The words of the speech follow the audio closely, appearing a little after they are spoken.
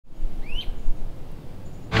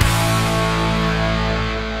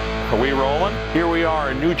we rolling? Here we are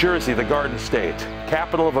in New Jersey, the Garden State,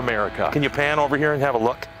 capital of America. Can you pan over here and have a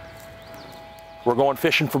look? We're going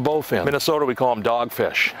fishing for bowfin. Minnesota, we call them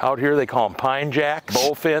dogfish. Out here, they call them pine jacks,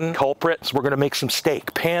 bowfin, culprits. We're gonna make some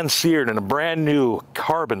steak, pan-seared in a brand new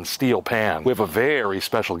carbon steel pan. We have a very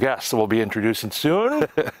special guest that we'll be introducing soon.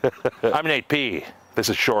 I'm Nate P. This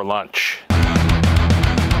is Shore Lunch.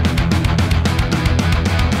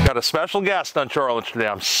 Got a special guest on Shore Lunch today.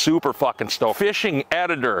 I'm super fucking stoked. Fishing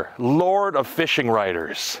editor, lord of fishing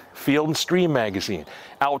writers, Field and Stream magazine,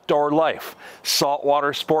 Outdoor Life,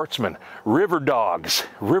 saltwater sportsman, river dogs,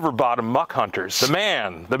 river bottom muck hunters, the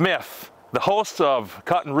man, the myth, the host of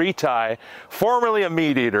Cut Retie, formerly a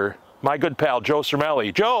meat eater, my good pal Joe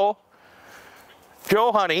Cermele. Joe,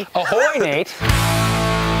 honey. Ahoy, Nate. Here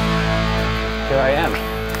I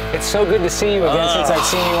am. It's so good to see you again since I've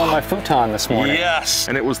seen you on my futon this morning. Yes,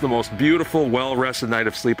 and it was the most beautiful, well-rested night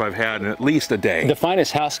of sleep I've had in at least a day. The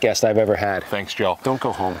finest house guest I've ever had. Thanks, Joe. Don't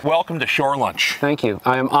go home. Welcome to Shore Lunch. Thank you.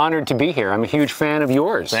 I am honored to be here. I'm a huge fan of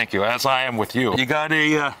yours. Thank you, as I am with you. You got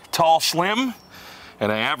a tall slim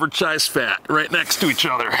and an average size fat right next to each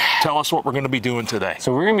other. Tell us what we're gonna be doing today.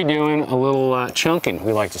 So we're gonna be doing a little chunking,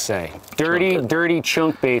 we like to say. Dirty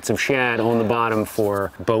chunk baits of shad on the bottom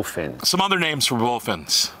for bowfin. Some other names for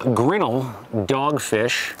bowfins. Grinnell,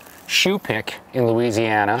 dogfish, shoe pick in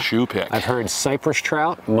Louisiana. Shoe pick. I've heard cypress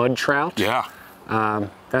trout, mud trout. Yeah.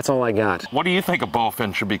 That's all I got. What do you think a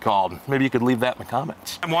bowfin should be called? Maybe you could leave that in the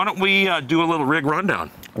comments. And why don't we do a little rig rundown?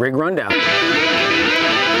 Rig rundown.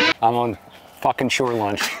 I'm on fucking Shore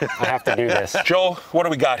Lunch. I have to do this. Joe, what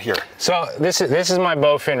do we got here? So this is my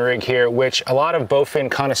bowfin rig here, which a lot of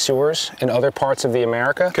bowfin connoisseurs in other parts of the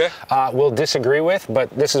America will disagree with,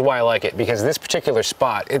 but this is why I like it, because this particular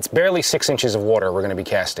spot, it's barely 6 inches of water we're gonna be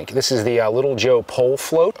casting. This is the Little Joe pole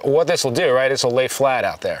float. What this will do, right, this will lay flat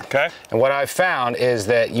out there. Okay. And what I've found is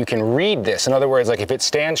that you can read this. In other words, like if it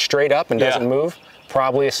stands straight up and doesn't move,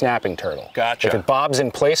 probably a snapping turtle. Gotcha. If it bobs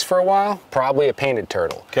in place for a while, probably a painted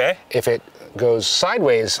turtle. Okay. If it goes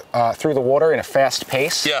sideways through the water in a fast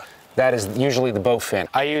pace, that is usually the bowfin.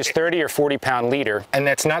 I use 30 or 40 pound leader, and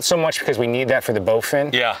that's not so much because we need that for the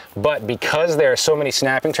bowfin, but because there are so many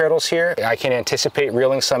snapping turtles here, I can anticipate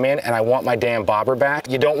reeling some in, and I want my damn bobber back.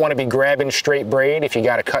 You don't want to be grabbing straight braid if you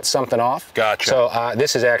got to cut something off. Gotcha. So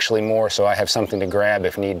this is actually more so I have something to grab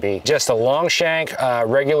if need be. Just a long shank,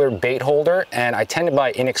 regular bait holder, and I tend to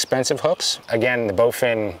buy inexpensive hooks. Again, the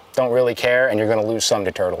bowfin don't really care, and you're going to lose some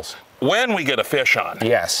to turtles. When we get a fish on,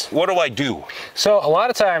 what do I do? So a lot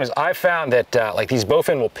of times I've found that like these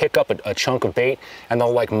bowfin will pick up a chunk of bait and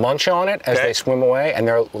they'll like munch on it as they swim away, and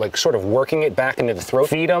they're like sort of working it back into the throat.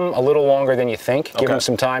 Feed them a little longer than you think. Give them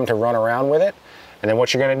some time to run around with it. And then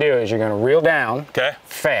what you're gonna do is you're gonna reel down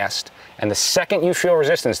fast, and the second you feel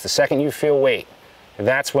resistance, the second you feel weight,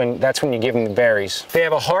 that's when you give them the berries. They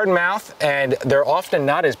have a hard mouth, and they're often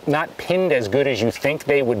not pinned as good as you think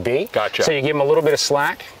they would be. Gotcha. So you give them a little bit of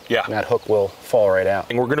slack, and that hook will fall right out.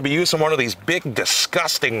 And we're going to be using one of these big,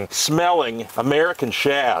 disgusting smelling American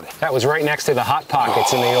shad. That was right next to the Hot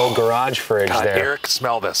Pockets in the old garage fridge there. Eric,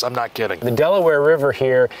 smell this. I'm not kidding. The Delaware River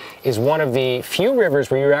here is one of the few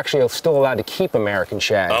rivers where you're actually still allowed to keep American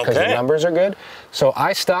shad because the numbers are good. So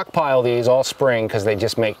I stockpile these all spring because they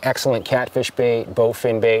just make excellent catfish bait,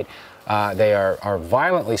 bowfin bait. They are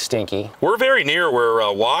violently stinky. We're very near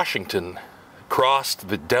where Washington crossed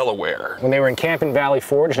the Delaware. When they were in Camp and Valley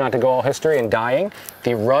Forge, not to go all history, and dying,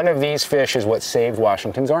 the run of these fish is what saved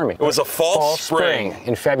Washington's army. It was a false spring.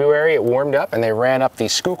 In February, it warmed up, and they ran up the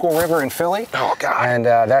Schuylkill River in Philly. Oh, God. And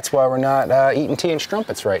that's why we're not eating tea and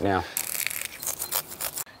strumpets right now.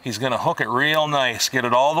 He's gonna hook it real nice, get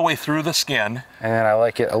it all the way through the skin. And then I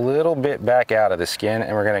like it a little bit back out of the skin,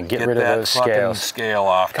 and we're gonna get rid of those scales. Scale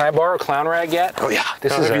off. Can I borrow clown rag yet? Oh yeah.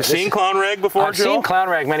 Have you seen clown rag before, I've seen clown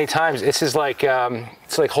rag many times. This is like,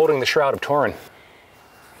 it's like holding the Shroud of Turin.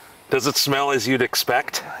 Does it smell as you'd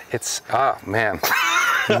expect? It's, oh man,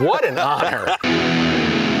 what an honor.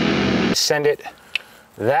 Send it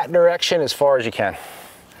that direction as far as you can.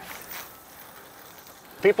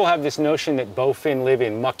 People have this notion that bowfin live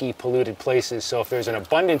in mucky, polluted places, so if there's an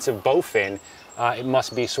abundance of bowfin, it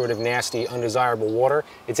must be sort of nasty, undesirable water.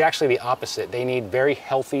 It's actually the opposite. They need very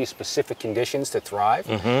healthy, specific conditions to thrive.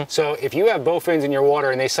 So if you have bowfins in your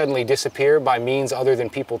water and they suddenly disappear by means other than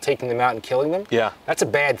people taking them out and killing them, that's a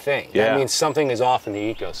bad thing. That means something is off in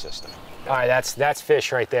the ecosystem. All right, that's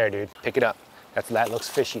fish right there, dude. Pick it up. That looks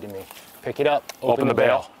fishy to me. Pick it up, open the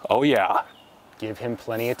bail. Oh yeah. Give him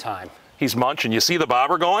plenty of time. He's munching. You see the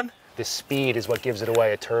bobber going? The speed is what gives it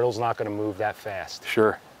away. A turtle's not going to move that fast.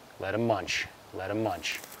 Sure. Let him munch. Let him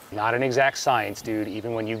munch. Not an exact science, dude.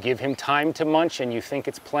 Even when you give him time to munch and you think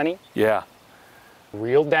it's plenty, Yeah.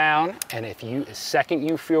 reel down, and the second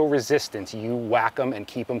you feel resistance, you whack them and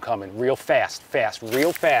keep them coming. Real fast,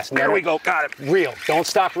 real fast. There we go, got it. Reel, don't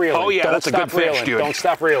stop reeling. Oh yeah, don't that's a good reeling. fish, dude. Don't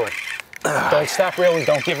stop reeling. Don't stop reeling,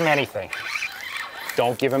 don't give him anything.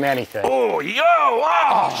 Don't give him anything. Oh, yo,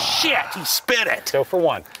 oh, shit, he spit it. So for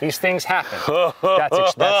one, these things happen.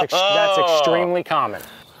 That's extremely common.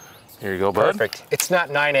 Here you go, bud. Perfect. It's not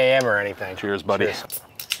 9 a.m. or anything. Cheers, buddy. Cheers.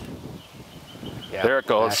 Yep, There it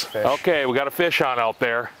goes. nice fish. Okay, we got a fish on out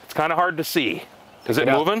there. It's kind of hard to see. Is it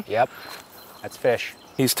Pick up. moving? Yep, that's fish.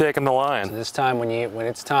 He's taking the So line. this time when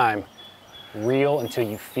it's time, reel until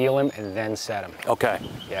you feel him and then set him. Okay,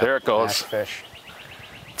 Yep, there it goes. nice fish.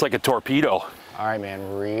 It's like a torpedo. All right,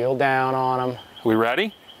 man, reel down on him. We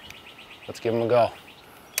ready? Let's give him a go.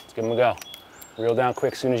 Let's give him a go. Reel down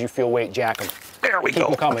quick, as soon as you feel weight, jack him. There we Keep go.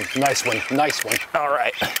 him coming. Nice one, nice one. All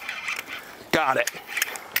right. Got it.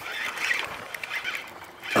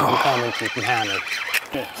 Keep him coming, keep him hammered.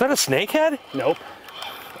 Is that a snakehead? Nope.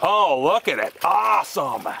 Oh, look at it.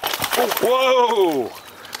 Awesome. Whoa.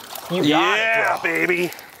 You got Yeah, it, bro.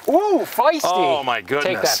 baby. Ooh, feisty. Oh, my goodness.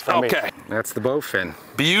 Take that from Okay. me. That's the bowfin.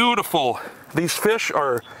 Beautiful. These fish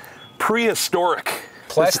are prehistoric.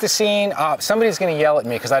 Plasticine, somebody's gonna yell at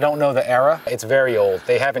me because I don't know the era. It's very old.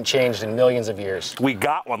 They haven't changed in millions of years. We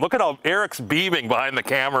got one. Look at how Eric's beaming behind the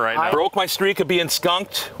camera right now. Broke my streak of being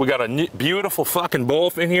skunked. We got a beautiful fucking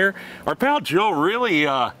bowfin here. Our pal Joe really,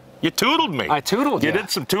 you tootled me. I tootled you. You did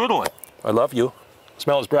some tootling. I love you.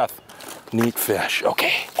 Smell his breath. Neat fish.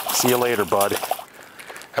 Okay. See you later, bud.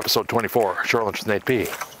 Episode 24, Charlotte Nate P.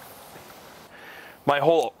 My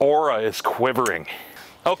whole aura is quivering.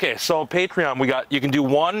 Okay, so Patreon, you can do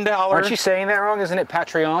 $1. Aren't you saying that wrong? Isn't it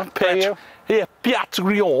Patreon for you? Yeah,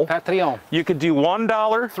 Patreon. Patreon. You could do $1,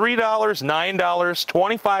 $3, $9,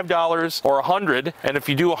 $25, or $100. And if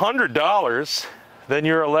you do $100, then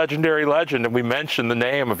you're a legendary legend, and we mention the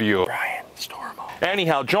name of you. Brian Stormo.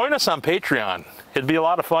 Anyhow, join us on Patreon. It'd be a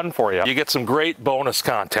lot of fun for you. You get some great bonus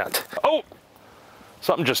content. Oh,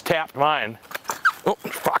 something just tapped mine. Oh,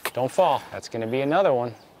 fuck. Don't fall. That's gonna be another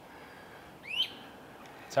one.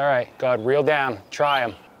 It's all right. Go ahead, reel down. Try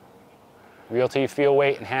them. Reel till you feel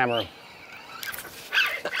weight and hammer them.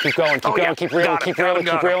 Keep going, keep going, yeah. keep reeling, keep reeling,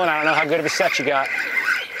 keep reeling. I don't know how good of a set you got.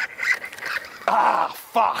 Ah,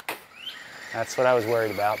 fuck. That's what I was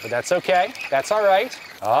worried about, but that's okay. That's all right.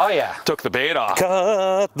 Oh, yeah. Took the bait off.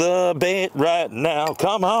 Cut the bait right now.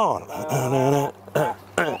 Come on.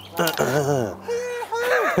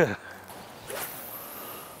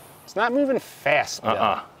 It's not moving fast,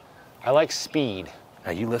 though. I like speed.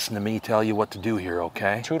 Now you listen to me tell you what to do here,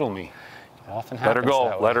 okay? Tootle me. It often Let her happens go.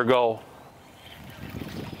 that way. Let her go.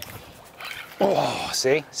 Oh,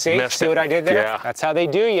 see? See? Missed See it. what I did there? Yeah. That's how they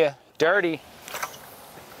do you. Dirty.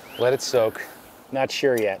 Let it soak. Not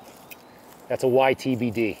sure yet. That's a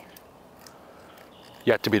YTBD.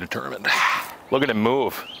 Yet to be determined. Look at him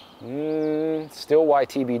move. Still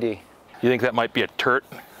YTBD. You think that might be a turt?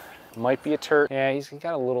 Might be a turt. Yeah, he's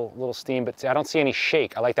got a little steam, but I don't see any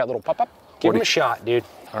shake. I like that little pop-up. Give him a shot, dude.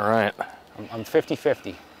 All right. I'm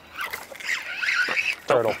 50-50.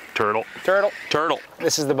 Turtle. Turtle. Turtle. Turtle.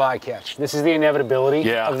 This is the bycatch. This is the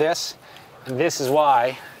inevitability of this. And this is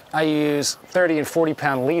why I use 30 and 40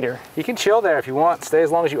 pound leader. You can chill there if you want. Stay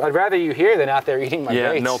as long as you. I'd rather you here than out there eating my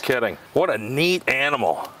baits. Yeah, no kidding. What a neat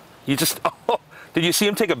animal. You just, oh, did you see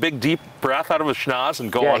him take a big deep breath out of his schnoz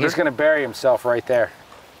and go yeah, under? he's gonna bury himself right there.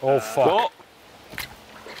 Oh, fuck. Oh.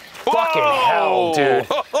 Fucking hell, dude.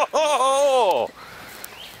 Oh.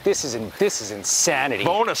 This is insanity.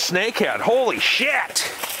 Bonus snakehead. Holy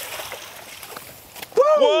shit. Woo.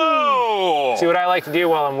 Whoa. See, what I like to do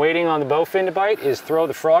while I'm waiting on the bowfin to bite is throw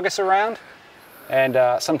the froggus around, and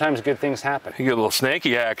sometimes good things happen. You get a little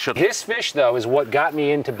snaky action. This fish, though, is what got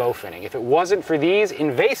me into bowfinning. If it wasn't for these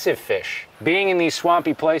invasive fish being in these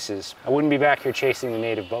swampy places, I wouldn't be back here chasing the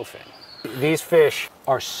native bowfin. These fish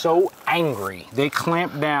are so angry. They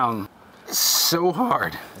clamp down so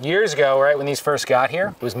hard. Years ago, right, when these first got here,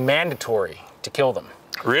 it was mandatory to kill them.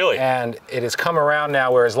 Really? And it has come around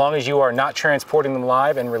now where as long as you are not transporting them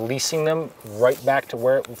live and releasing them right back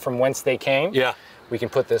to from whence they came, Yeah. we can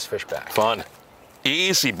put this fish back. Fun.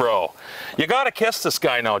 Easy, bro. You gotta kiss this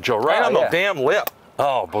guy now, Joe, right on the damn lip.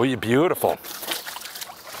 Oh, boy, beautiful.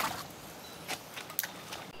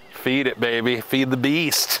 Feed it, baby. Feed the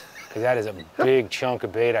beast. Because that is a big chunk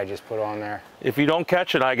of bait I just put on there. If you don't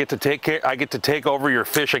catch it, I get to take over your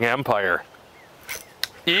fishing empire.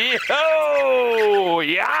 Yo!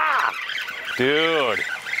 Yeah! Dude.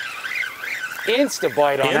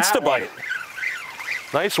 Insta-bite on that one. Insta-bite.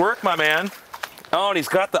 Nice work, my man. Oh, and he's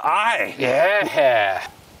got the eye. Yeah.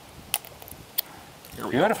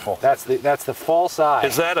 Beautiful. That's the false eye.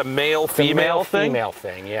 Is that a male-female thing? Female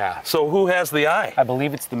thing, yeah. So who has the eye? I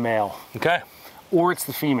believe it's the male. Okay. Or it's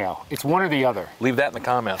the female. It's one or the other. Leave that in the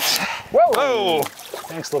comments. Whoa! Whoa!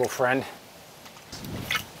 Thanks, little friend.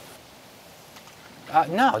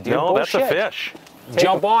 No, dude, No, bullshit. that's a fish.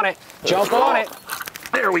 Jump on it. Jump on it.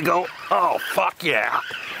 There we go. Oh, fuck yeah.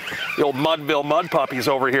 The old Mudville mud puppies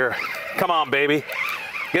over here. Come on, baby.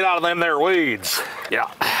 Get out of them there weeds. Yeah.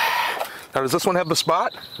 Now, does this one have the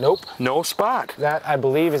spot? Nope. No spot. That, I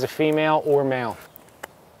believe, is a female or male.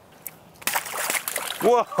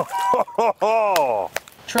 Whoa!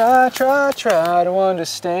 Try to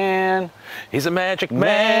understand. He's a magic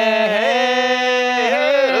man.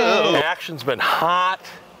 Action's been hot,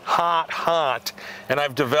 and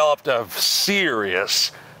I've developed a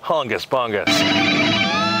serious Hungus Bungus.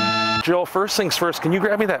 Joe, first things first, can you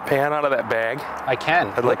grab me that pan out of that bag? I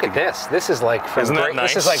can. Look at this. This is like from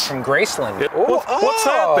nice? This is like from Graceland. What's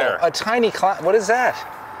that there? A tiny clown. What is that?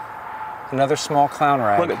 Another small clown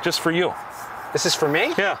rag. Look, just for you. This is for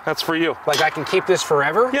me? Yeah, that's for you. Like I can keep this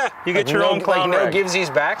forever? Yeah, you get your own clown rag. No givesies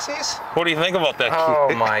backsies? What do you think about that?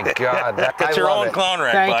 Oh my God. Get your own clown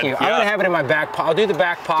rag, Thank bud. you. I'm gonna have it in my back pocket. I'll do the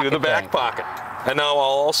back pocket. Do the back pocket. And now I'll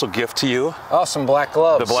also gift to you. Oh, some black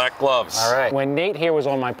gloves. The black gloves. All right. When Nate here was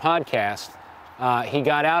on my podcast, he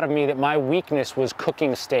got out of me that my weakness was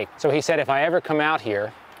cooking steak. So he said, if I ever come out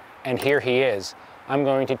here, and here he is, I'm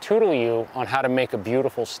going to tutor you on how to make a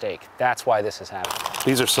beautiful steak. That's why this is happening.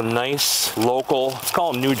 These are some nice local, let's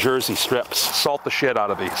call them New Jersey strips. Salt the shit out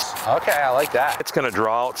of these. Okay, I like that. It's gonna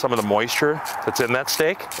draw out some of the moisture that's in that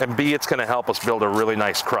steak, and B, it's gonna help us build a really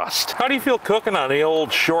nice crust. How do you feel cooking on the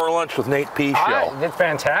old shore lunch with Nate P show? It's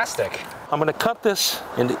fantastic. I'm gonna cut this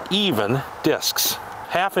into even discs,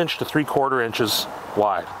 1/2 inch to 3/4 inches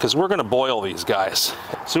wide, because we're gonna boil these guys.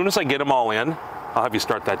 As soon as I get them all in, I'll have you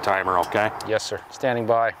start that timer, okay? Yes, sir. Standing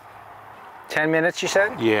by. 10 minutes, you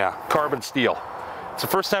said? Yeah, carbon steel. It's the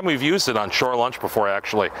first time we've used it on shore lunch before,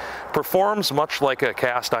 actually. Performs much like a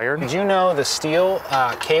cast iron. Did you know the steel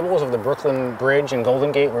cables of the Brooklyn Bridge and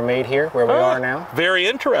Golden Gate were made here, where we are now? Very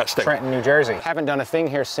interesting. Trenton, New Jersey. Haven't done a thing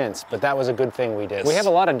here since, but that was a good thing we did. We have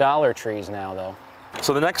a lot of Dollar Trees now, though.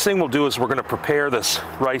 So the next thing we'll do is we're gonna prepare this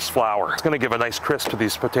rice flour. It's gonna give a nice crisp to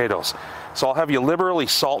these potatoes. So I'll have you liberally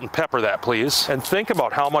salt and pepper that, please. And think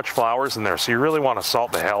about how much flour's in there. So you really wanna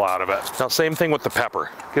salt the hell out of it. Now, same thing with the pepper.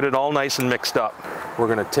 Get it all nice and mixed up. We're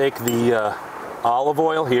gonna take the olive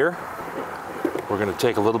oil here. We're gonna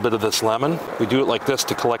take a little bit of this lemon. We do it like this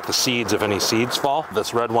to collect the seeds if any seeds fall.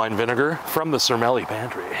 This red wine vinegar from the Cermele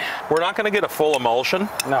pantry. We're not gonna get a full emulsion.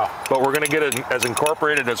 No. But we're gonna get it as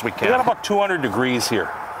incorporated as we can. We got about 200 degrees here.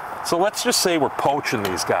 So let's just say we're poaching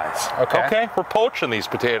these guys. Okay. Okay, we're poaching these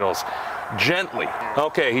potatoes gently.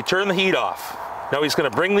 Okay, he turned the heat off. Now he's gonna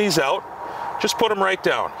bring these out. Just put them right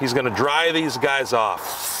down. He's gonna dry these guys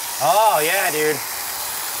off. Oh, yeah, dude.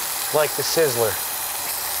 Like the Sizzler.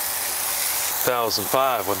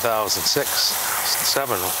 1005, 1006,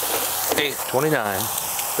 7, 8, 29,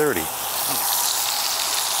 30.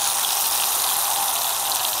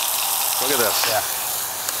 Look at this. Yeah.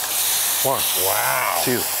 1, Wow.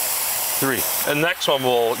 2, 3. And next one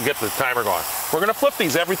we'll get the timer going. We're gonna flip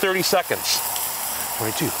these every 30 seconds.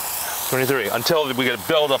 22, 23, until we get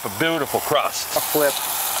build up a beautiful crust. A flip.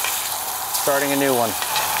 Starting a new one.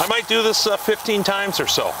 I might do this 15 times or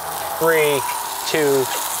so. 3, 2,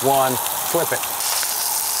 1. Flip it.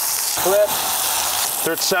 Flip.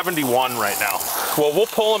 They're at 71 right now. Well, we'll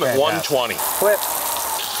pull them at 120. Flip.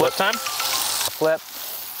 Flip time? Flip.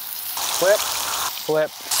 Flip.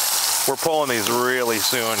 Flip. We're pulling these really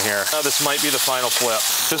soon here. Now, this might be the final flip.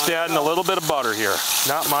 Just adding a little bit of butter here.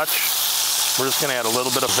 Not much. We're just gonna add a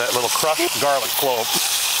little bit of that little crushed garlic clove.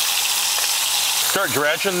 Start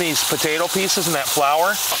dredging these potato pieces in that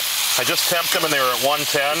flour. I just temped them and they were at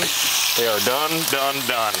 110. They are done, done,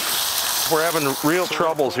 done. We're having real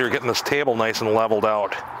troubles here getting this table nice and leveled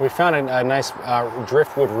out. We found a nice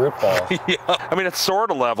driftwood root ball. Yeah, I mean, it's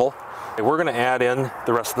sort of level. We're gonna add in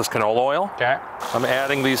the rest of this canola oil. Okay. I'm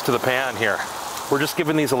adding these to the pan here. We're just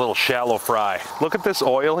giving these a little shallow fry. Look at this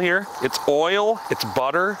oil here. It's oil, it's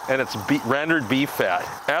butter, and it's rendered beef fat.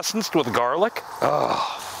 Essenced with garlic.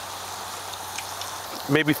 Oh.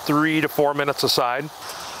 Maybe 3 to 4 minutes aside.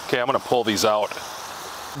 Okay, I'm gonna pull these out.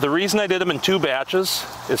 The reason I did them in 2 batches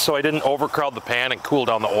is so I didn't overcrowd the pan and cool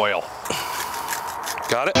down the oil.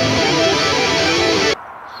 Got it?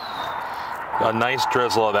 A nice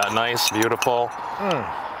drizzle of that nice, beautiful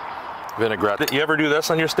vinaigrette. You ever do this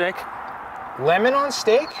on your steak? Lemon on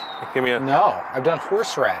steak? Give me a... No, I've done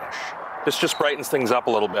horseradish. This just brightens things up a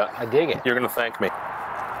little bit. I dig it. You're gonna thank me.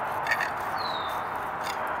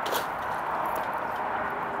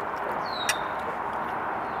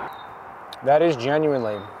 That is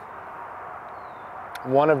genuinely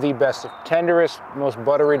one of the best, tenderest, most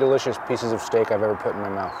buttery, delicious pieces of steak I've ever put in my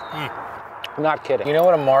mouth. Not kidding. You know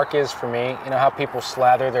what a mark is for me? You know how people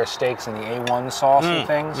slather their steaks in the A1 sauce and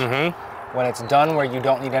things? When it's done where you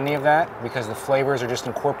don't need any of that, because the flavors are just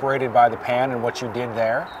incorporated by the pan and what you did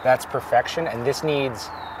there, that's perfection, and this needs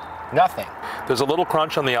nothing. There's a little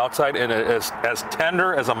crunch on the outside, and it is as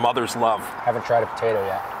tender as a mother's love. Haven't tried a potato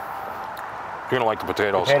yet. You're gonna like the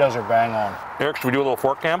potatoes. Potatoes are bang on. Eric, should we do a little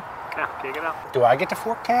fork cam? Yeah, kick it out. Do I get to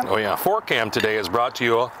fork cam? Oh yeah, fork cam today is brought to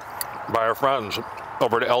you by our friends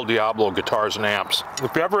over at El Diablo Guitars and Amps.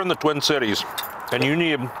 If you're ever in the Twin Cities and you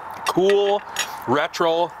need cool,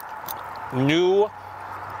 retro, new,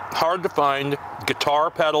 hard to find guitar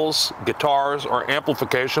pedals, guitars, or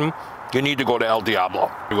amplification, you need to go to El Diablo.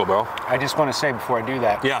 You go, bro. I just want to say before I do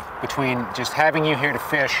that, Yeah. between just having you here to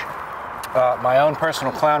fish, my own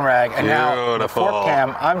personal clown rag, and now the fork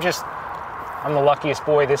cam, I'm the luckiest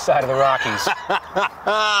boy this side of the Rockies.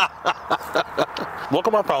 Look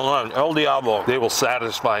them up online, El Diablo. They will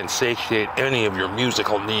satisfy and satiate any of your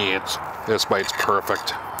musical needs. This bite's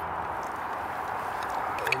perfect.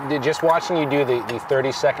 Just watching you do the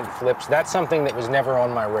 30-second flips, that's something that was never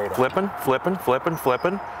on my radar. Flipping, flipping, flipping,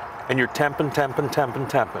 flipping, and you're temping, temping, temping,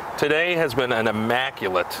 temping. Today has been an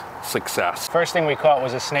immaculate success. First thing we caught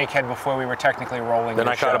was a snakehead before we were technically rolling. Then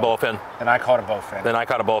I caught a bowfin. Then I caught a bowfin. Then I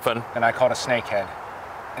caught a bowfin. Then I caught a snakehead.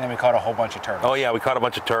 And then we caught a whole bunch of turtles. Oh yeah, we caught a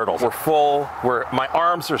bunch of turtles. We're full. My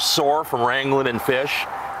arms are sore from wrangling and fish.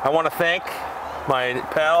 I want to thank my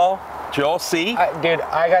pal, Joe C. Dude,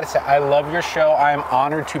 I gotta say, I love your show. I am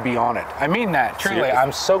honored to be on it. I mean that, truly. Seriously.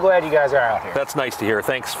 I'm so glad you guys are out here. That's nice to hear.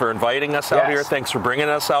 Thanks for inviting us out here. Thanks for bringing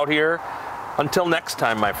us out here. Until next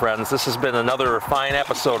time, my friends, this has been another fine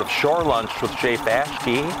episode of Shore Lunch with Jay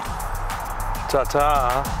Bashke.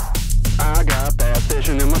 Ta-ta. I got that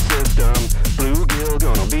fishing in my system. Bluegill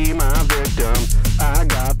gonna be my victim. I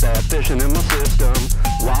got that fishing in my system.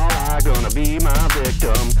 Walleye gonna be my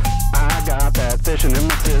victim. I got that fishing in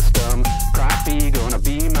my system.